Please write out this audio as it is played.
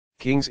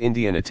King's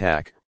Indian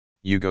attack,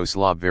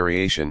 Yugoslav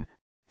variation,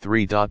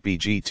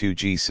 3.bg2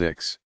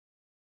 g6.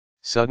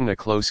 Sudden a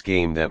close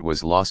game that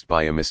was lost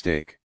by a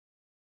mistake.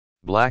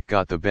 Black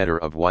got the better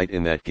of white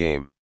in that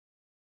game.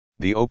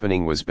 The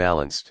opening was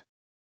balanced.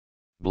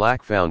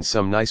 Black found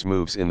some nice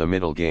moves in the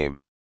middle game.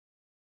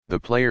 The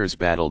players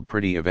battled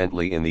pretty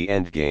evenly in the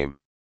end game.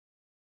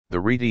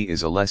 The ready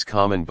is a less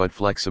common but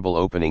flexible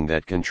opening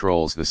that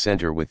controls the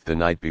center with the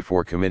knight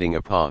before committing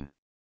a pawn.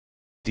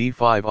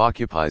 d5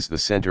 occupies the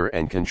center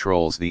and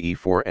controls the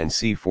e4 and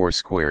c4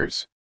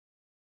 squares.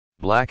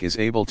 Black is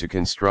able to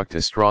construct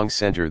a strong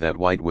center that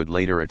white would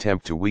later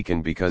attempt to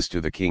weaken because to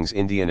the King's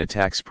Indian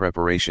attacks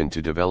preparation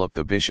to develop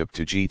the bishop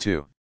to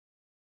g2.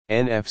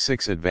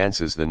 Nf6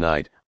 advances the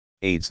knight,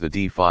 aids the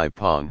d5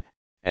 pawn,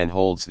 and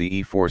holds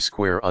the e4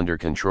 square under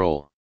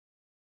control.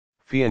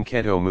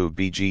 Fianchetto move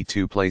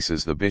bg2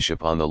 places the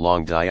bishop on the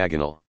long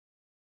diagonal.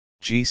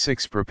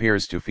 g6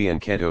 prepares to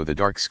fianchetto the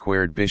dark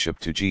squared bishop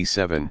to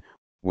g7,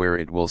 where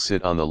it will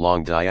sit on the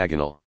long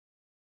diagonal.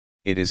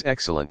 It is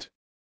excellent.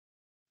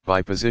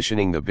 By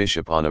positioning the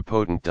bishop on a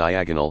potent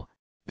diagonal,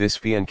 this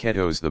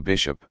fianchettos the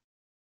bishop.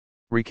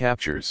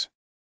 Recaptures.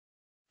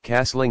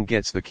 Castling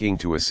gets the king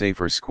to a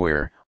safer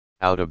square,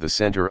 out of the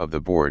center of the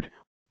board,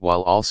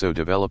 while also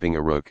developing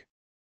a rook.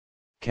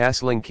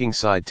 Castling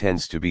kingside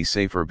tends to be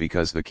safer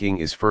because the king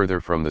is further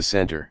from the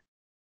center.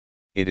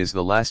 It is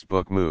the last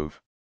book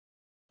move.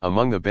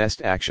 Among the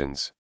best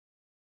actions.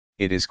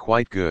 It is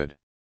quite good.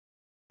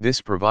 This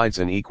provides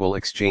an equal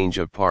exchange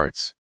of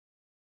parts.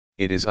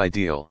 It is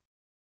ideal.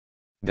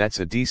 That's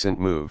a decent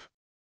move.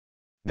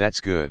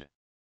 That's good.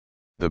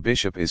 The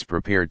bishop is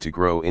prepared to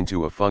grow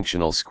into a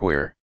functional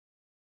square.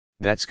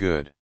 That's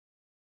good.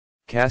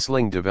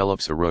 Castling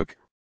develops a rook,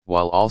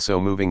 while also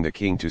moving the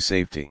king to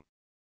safety.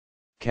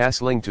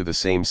 Castling to the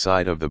same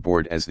side of the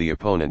board as the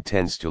opponent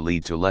tends to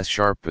lead to less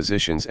sharp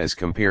positions as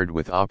compared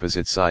with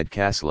opposite side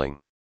castling.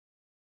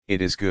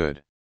 It is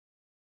good.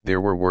 There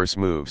were worse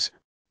moves,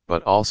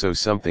 but also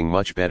something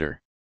much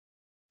better.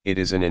 It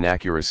is an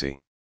inaccuracy.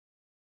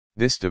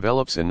 This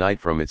develops a knight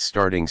from its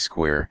starting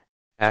square,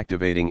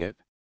 activating it.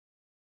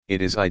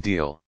 It is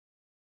ideal.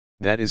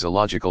 That is a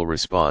logical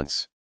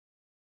response.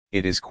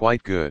 It is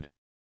quite good.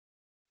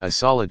 A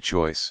solid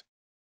choice.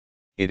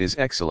 It is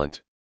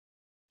excellent.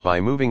 By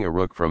moving a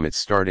rook from its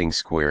starting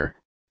square,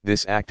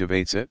 this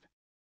activates it.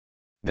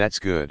 That's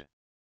good.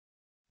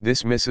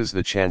 This misses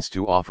the chance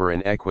to offer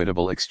an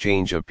equitable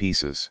exchange of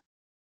pieces.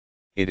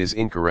 It is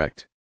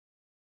incorrect.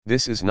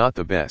 This is not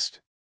the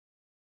best.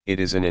 It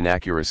is an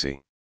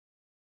inaccuracy.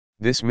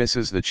 This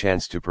misses the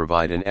chance to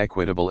provide an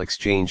equitable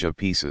exchange of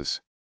pieces.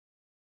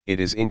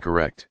 It is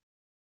incorrect.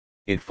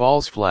 It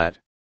falls flat.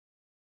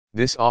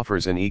 This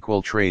offers an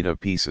equal trade of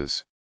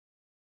pieces.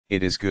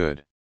 It is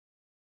good.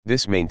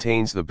 This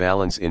maintains the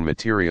balance in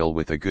material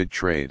with a good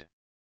trade.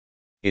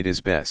 It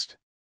is best.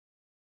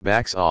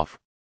 Backs off.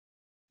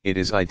 It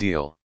is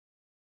ideal.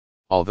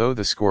 Although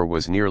the score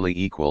was nearly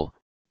equal,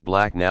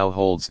 black now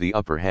holds the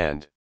upper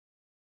hand.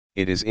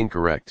 It is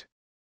incorrect.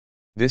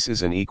 This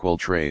is an equal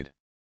trade.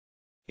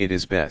 It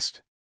is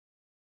best.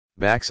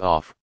 Backs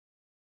off.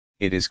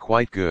 It is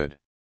quite good.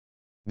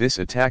 This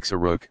attacks a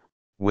rook,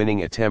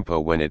 winning a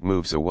tempo when it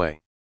moves away.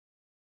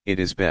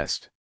 It is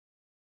best.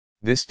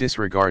 This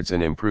disregards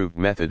an improved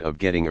method of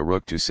getting a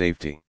rook to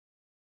safety.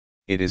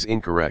 It is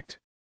incorrect.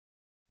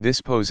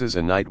 This poses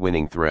a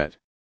knight-winning threat.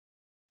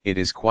 It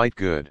is quite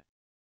good.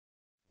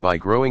 By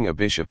growing a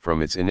bishop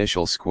from its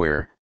initial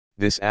square,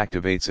 this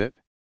activates it.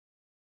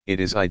 It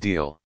is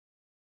ideal.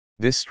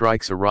 This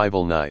strikes a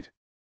rival knight.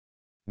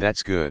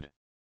 That's good.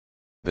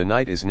 The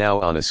knight is now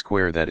on a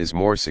square that is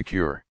more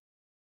secure.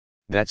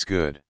 That's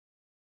good.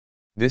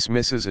 This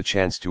misses a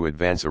chance to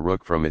advance a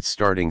rook from its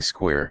starting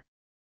square.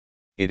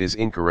 It is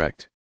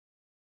incorrect.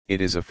 It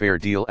is a fair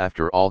deal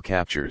after all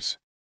captures.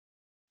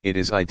 It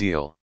is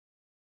ideal.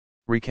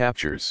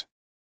 Recaptures.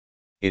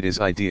 It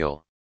is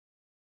ideal.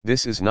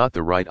 This is not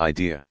the right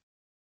idea.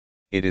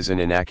 It is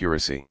an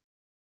inaccuracy.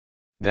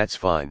 That's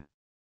fine.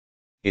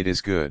 It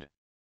is good.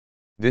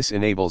 This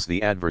enables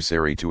the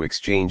adversary to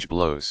exchange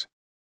blows.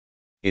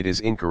 It is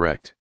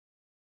incorrect.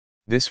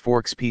 This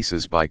forks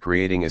pieces by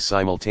creating a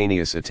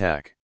simultaneous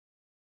attack.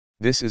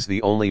 This is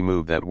the only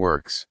move that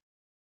works.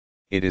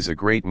 It is a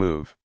great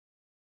move.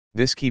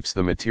 This keeps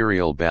the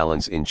material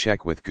balance in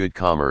check with good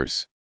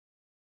commerce.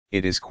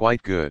 It is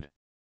quite good.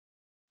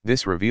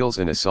 This reveals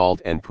an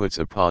assault and puts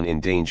a pawn in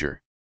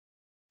danger.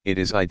 It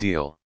is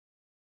ideal.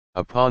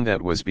 A pawn that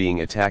was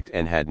being attacked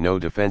and had no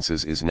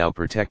defenses is now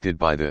protected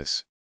by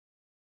this.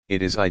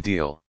 It is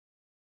ideal.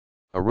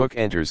 A rook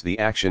enters the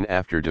action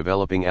after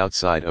developing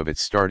outside of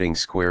its starting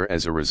square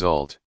as a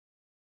result.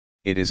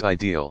 It is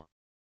ideal.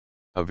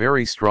 A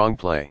very strong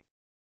play.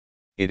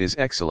 It is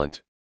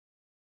excellent.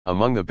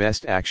 Among the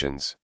best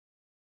actions.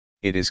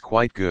 It is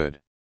quite good.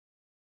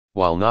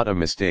 While not a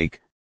mistake,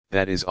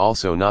 that is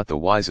also not the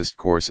wisest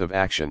course of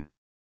action.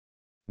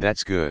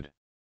 That's good.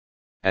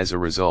 As a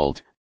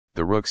result,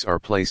 the rooks are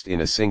placed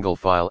in a single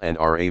file and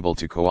are able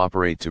to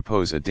cooperate to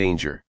pose a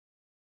danger.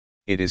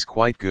 It is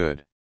quite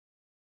good.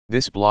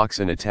 This blocks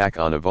an attack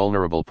on a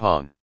vulnerable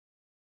pawn.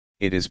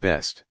 It is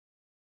best.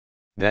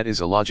 That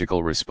is a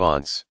logical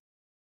response.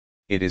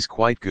 It is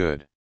quite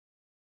good.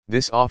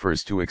 This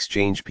offers to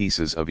exchange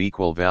pieces of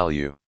equal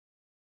value.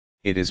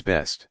 It is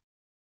best.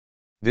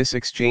 This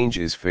exchange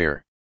is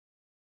fair.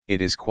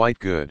 It is quite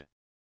good.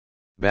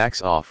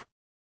 Backs off.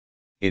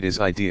 It is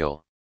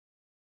ideal.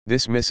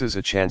 This misses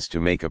a chance to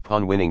make a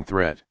pawn-winning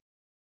threat.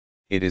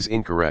 It is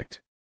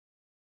incorrect.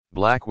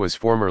 Black was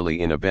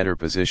formerly in a better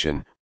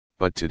position,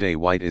 but today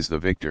white is the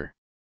victor.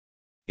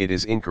 It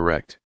is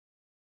incorrect.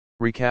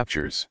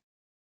 Recaptures.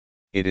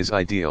 It is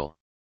ideal.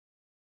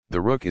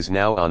 The rook is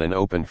now on an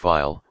open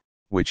file,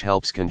 which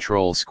helps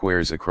control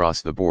squares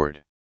across the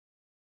board.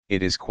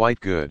 It is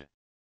quite good.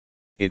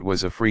 It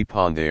was a free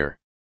pawn there.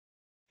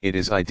 It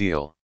is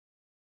ideal.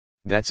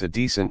 That's a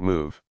decent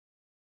move.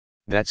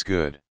 That's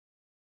good.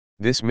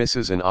 This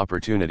misses an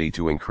opportunity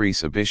to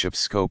increase a bishop's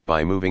scope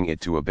by moving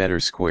it to a better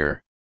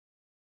square.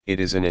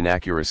 It is an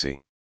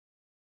inaccuracy.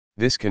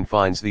 This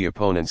confines the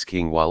opponent's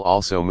king while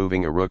also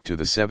moving a rook to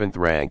the 7th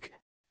rank,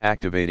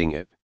 activating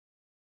it.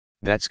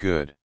 That's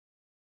good.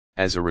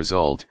 As a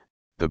result,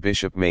 the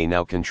bishop may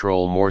now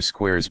control more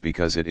squares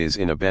because it is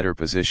in a better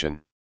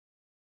position.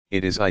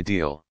 It is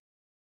ideal.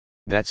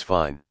 That's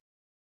fine.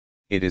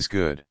 It is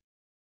good.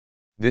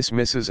 This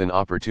misses an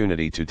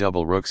opportunity to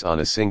double rooks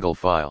on a single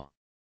file.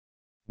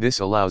 This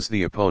allows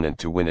the opponent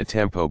to win a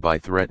tempo by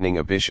threatening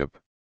a bishop.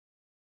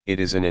 It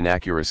is an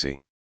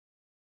inaccuracy.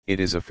 It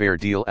is a fair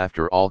deal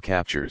after all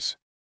captures.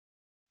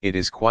 It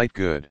is quite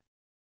good.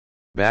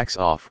 Backs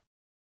off.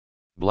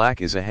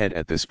 Black is ahead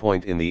at this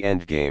point in the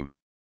endgame.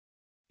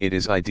 It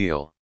is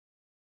ideal.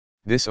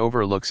 This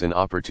overlooks an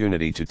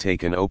opportunity to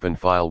take an open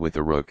file with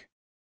a rook.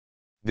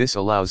 This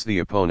allows the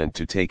opponent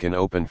to take an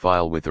open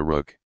file with a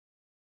rook.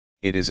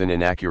 It is an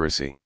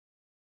inaccuracy.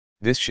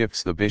 This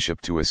shifts the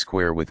bishop to a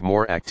square with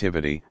more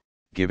activity,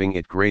 giving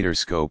it greater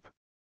scope.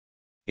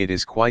 It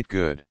is quite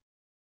good.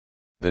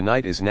 The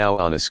knight is now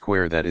on a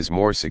square that is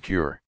more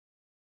secure.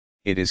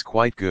 It is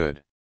quite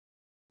good.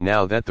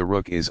 Now that the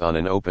rook is on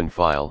an open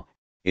file,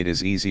 it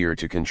is easier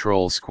to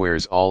control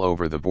squares all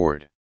over the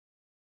board.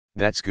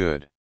 That's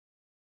good.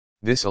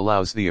 This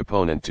allows the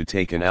opponent to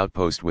take an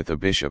outpost with a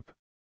bishop.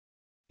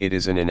 It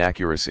is an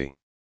inaccuracy.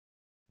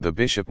 The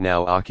bishop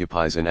now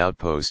occupies an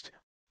outpost,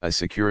 a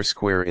secure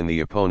square in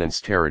the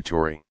opponent's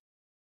territory.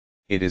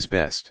 It is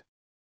best.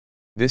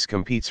 This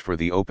competes for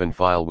the open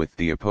file with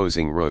the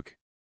opposing rook.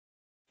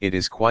 It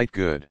is quite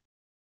good.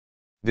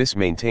 This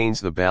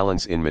maintains the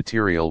balance in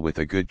material with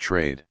a good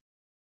trade.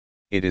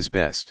 It is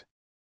best.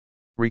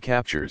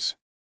 Recaptures.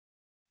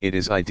 It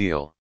is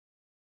ideal.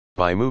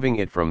 By moving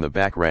it from the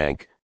back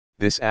rank,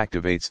 this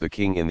activates the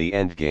king in the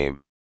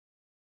endgame.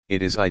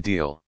 It is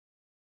ideal.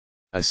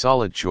 A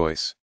solid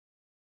choice.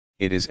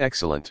 It is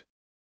excellent.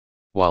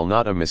 While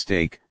not a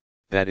mistake,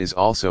 that is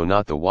also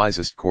not the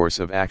wisest course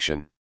of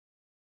action.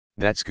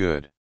 That's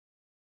good.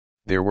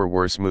 There were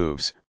worse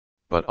moves,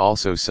 but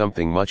also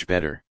something much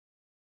better.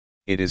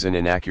 It is an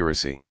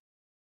inaccuracy.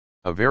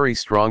 A very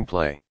strong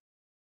play.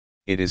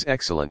 It is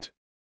excellent.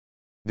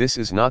 This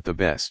is not the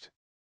best.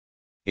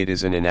 It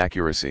is an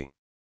inaccuracy.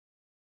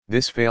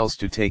 This fails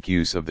to take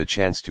use of the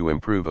chance to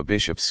improve a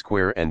bishop's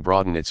square and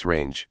broaden its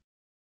range.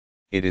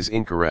 It is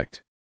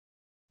incorrect.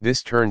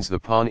 This turns the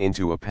pawn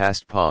into a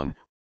passed pawn,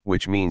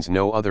 which means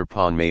no other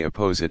pawn may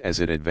oppose it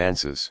as it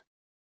advances.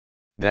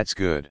 That's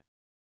good.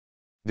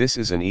 This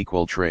is an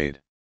equal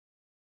trade.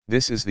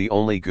 This is the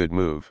only good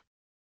move.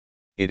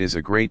 It is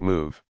a great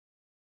move.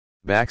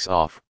 Backs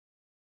off.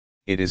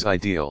 It is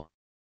ideal.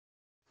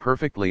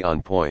 Perfectly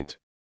on point.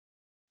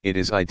 It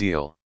is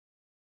ideal.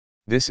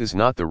 This is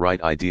not the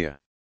right idea.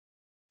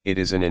 It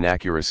is an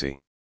inaccuracy.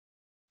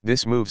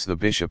 This moves the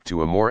bishop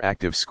to a more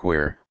active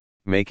square,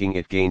 making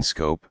it gain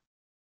scope.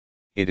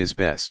 It is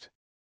best.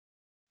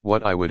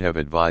 What I would have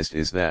advised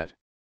is that.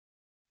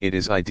 It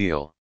is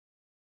ideal.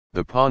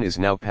 The pawn is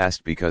now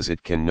passed because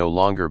it can no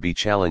longer be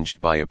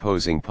challenged by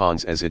opposing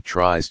pawns as it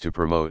tries to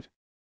promote.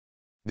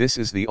 This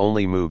is the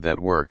only move that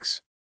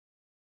works.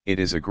 It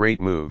is a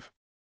great move.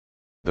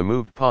 The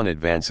moved pawn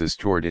advances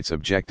toward its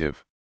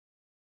objective.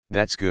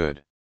 That's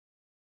good.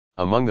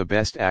 Among the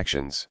best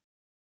actions.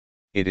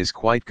 It is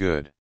quite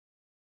good.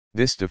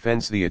 This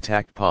defends the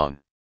attacked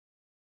pawn.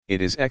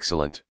 It is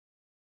excellent.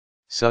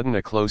 Sudden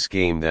a close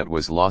game that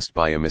was lost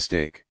by a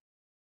mistake.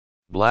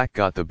 Black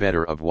got the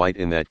better of white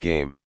in that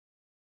game.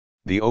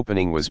 The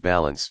opening was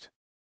balanced.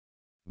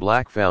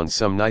 Black found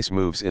some nice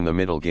moves in the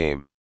middle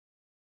game.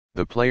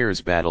 The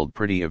players battled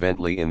pretty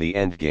evenly in the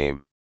end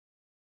game.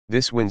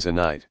 This wins a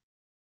knight.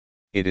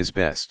 It is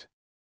best.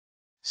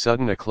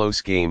 Sudden a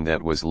close game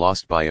that was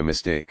lost by a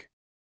mistake.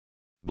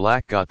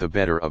 Black got the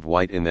better of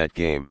white in that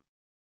game.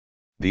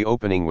 The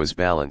opening was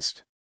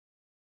balanced.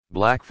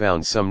 Black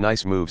found some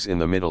nice moves in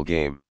the middle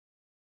game.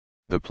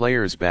 The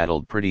players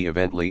battled pretty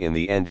evenly in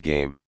the end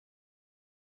game.